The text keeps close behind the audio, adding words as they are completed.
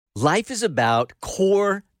Life is about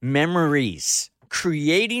core memories.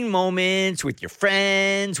 Creating moments with your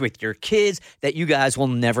friends, with your kids that you guys will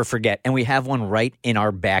never forget. And we have one right in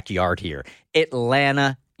our backyard here.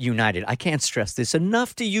 Atlanta United. I can't stress this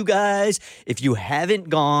enough to you guys. If you haven't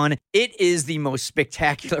gone, it is the most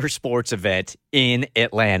spectacular sports event in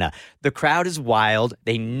Atlanta. The crowd is wild.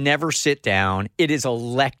 They never sit down. It is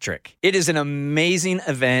electric. It is an amazing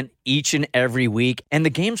event each and every week, and the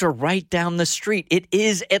games are right down the street. It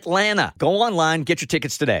is Atlanta. Go online, get your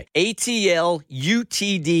tickets today. atlutd.com.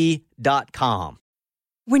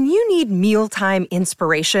 When you need mealtime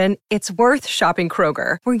inspiration, it's worth shopping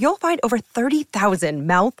Kroger, where you'll find over 30,000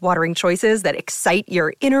 mouth-watering choices that excite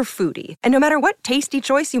your inner foodie. And no matter what tasty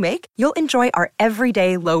choice you make, you'll enjoy our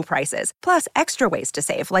everyday low prices, plus extra ways to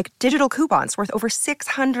save, like digital coupons worth over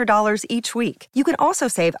 $600 each week. You can also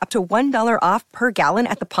save up to $1 off per gallon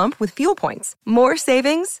at the pump with fuel points. More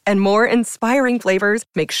savings and more inspiring flavors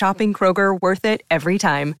make shopping Kroger worth it every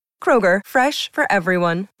time. Kroger, fresh for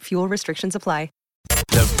everyone. Fuel restrictions apply.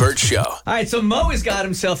 The Burt Show. All right, so Mo has got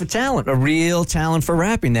himself a real talent for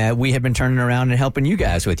rapping that we have been turning around and helping you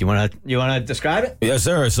guys with. You want to describe it? Yes,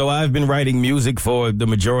 sir. So I've been writing music for the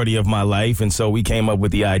majority of my life, and so we came up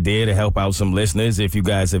with the idea to help out some listeners. If you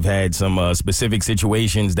guys have had some specific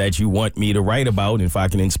situations that you want me to write about, if I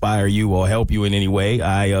can inspire you or help you in any way,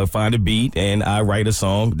 I find a beat and I write a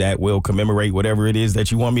song that will commemorate whatever it is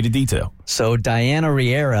that you want me to detail. So Diana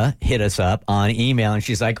Riera hit us up on email, and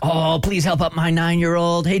she's like, "Oh, please help out my 9-year-old."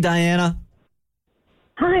 Hey, Diana.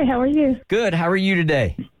 Hi, how are you? Good. How are you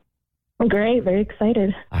today? I'm great. Very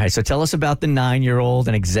excited. All right, so tell us about the 9-year-old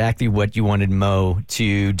and exactly what you wanted Mo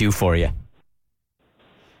to do for you.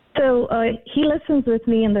 So he listens with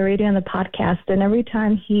me on the radio and the podcast, and every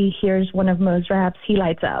time he hears one of Mo's raps, he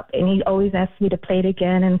lights up, and he always asks me to play it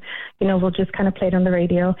again, and, we'll just kind of play it on the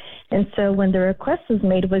radio. And so when the request was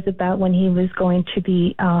made was about when he was going to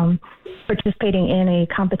be participating in a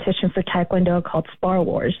competition for Taekwondo called Spar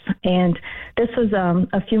Wars. And this was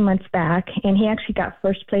a few months back, and he actually got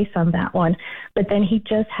first place on that one. But then he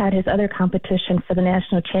just had his other competition for the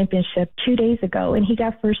national championship 2 days ago, and he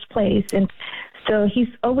got first place. And so he's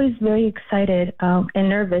always very excited and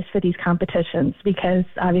nervous for these competitions because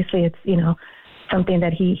obviously it's, something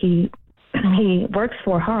that he works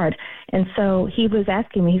for hard. And so he was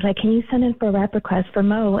asking me, he's like, "Can you send in for a rap request for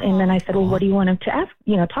Mo?" And then I said, "Well, what do you want him to ask,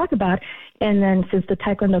 talk about?" And then since the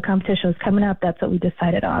Taekwondo competition was coming up, that's what we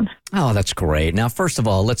decided on. Oh, that's great. Now, first of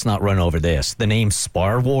all, let's not run over this. The name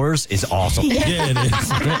Spar Wars is awesome. Yeah, it is.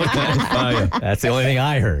 That's the only thing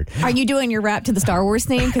I heard. Are you doing your rap to the Star Wars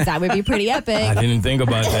theme? Because that would be pretty epic. I didn't think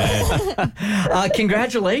about that.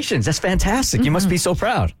 Congratulations. That's fantastic. You must be so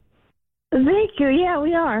proud. Thank you. Yeah,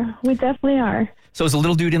 we are. We definitely are. So is the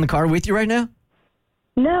little dude in the car with you right now?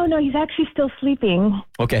 No, he's actually still sleeping.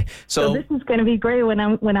 Okay, so this is going to be great. When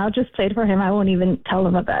I'll just play it for him, I won't even tell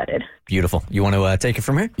him about it. Beautiful. You want to take it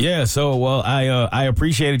from here? Yeah. So, I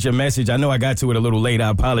appreciated your message. I know I got to it a little late. I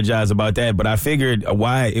apologize about that, but I figured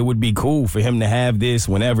why it would be cool for him to have this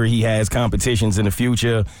whenever he has competitions in the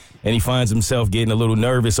future, and he finds himself getting a little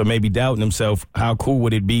nervous or maybe doubting himself. How cool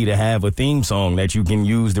would it be to have a theme song that you can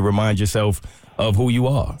use to remind yourself of who you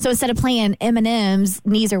are? So instead of playing Eminem's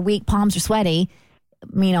 "Knees Are Weak, Palms Are Sweaty,"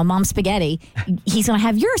 Mom Spaghetti, he's going to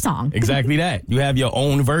have your song. Exactly that. You have your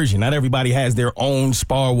own version. Not everybody has their own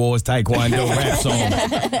Spar Wars Taekwondo rap song.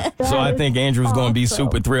 So I think Andrew's going to be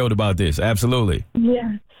super thrilled about this. Absolutely.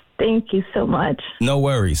 Yeah. Thank you so much. No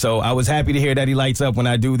worries. So I was happy to hear that he lights up when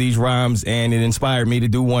I do these rhymes, and it inspired me to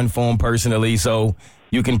do one for him personally. So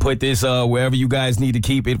you can put this wherever you guys need to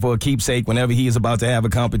keep it for a keepsake whenever he is about to have a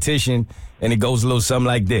competition. And it goes a little something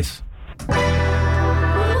like this.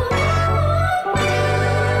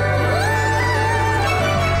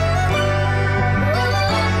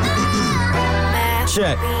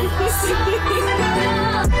 Check.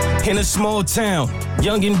 In a small town,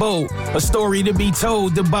 young and bold, a story to be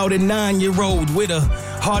told about a 9-year-old with a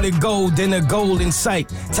heart of gold and a goal in sight.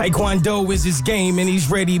 Taekwondo is his game and he's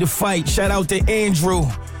ready to fight. Shout out to Andrew.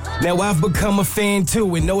 Now I've become a fan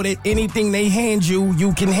too and know that anything they hand you,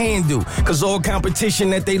 you can handle. Cause all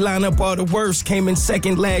competition that they line up are the worst. Came in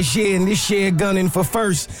second last year and this year gunning for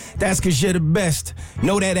first. That's cause you're the best.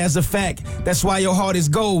 Know that as a fact. That's why your heart is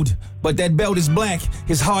gold. but that belt is black.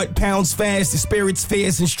 His heart pounds fast, his spirit's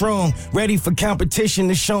fierce and strong. Ready for competition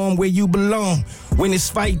to show him where you belong. When it's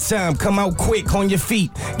fight time, come out quick on your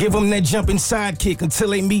feet. Give them that jumping sidekick until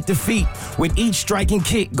they meet defeat. With each striking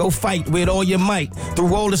kick, go fight with all your might.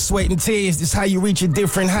 Through all the sweat and tears, this how you reach a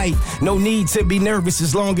different height. No need to be nervous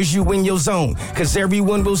as long as you in your zone. Cause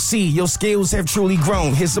everyone will see your skills have truly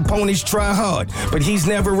grown. His opponents try hard, but he's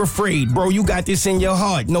never afraid. Bro, you got this in your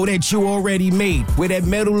heart. Know that you already made. With that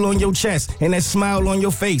medal on your chest and that smile on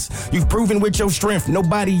your face, you've proven with your strength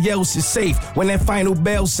nobody else is safe. When that final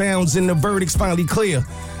bell sounds and the verdict's finally clear,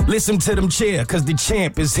 listen to them cheer, cause the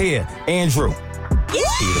champ is here. Andrew.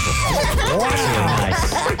 Beautiful.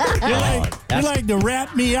 Wow. You're like the rap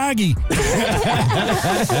Miyagi.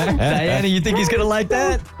 Diana, you think he's going to like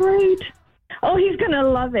that? Great. Oh, he's going to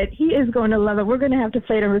love it. He is going to love it. We're going to have to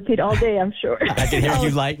play it and repeat all day, I'm sure. I can hear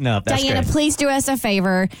you lighten up. That's Diana, great. please do us a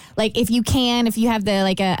favor. Like, if you can, if you have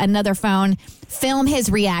another phone, film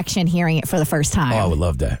his reaction hearing it for the first time. Oh, I would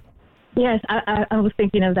love that. Yes, I was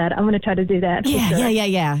thinking of that. I'm going to try to do that.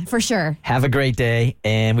 Yeah, for sure. Have a great day,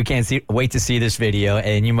 and we can't wait to see this video,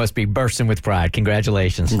 and you must be bursting with pride.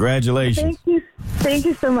 Congratulations. Congratulations. Thank you. Thank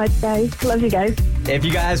you so much, guys. Love you guys. If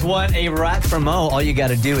you guys want a rap from Mo, all you got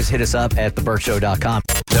to do is hit us up at thebertshow.com.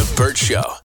 The Bert Show.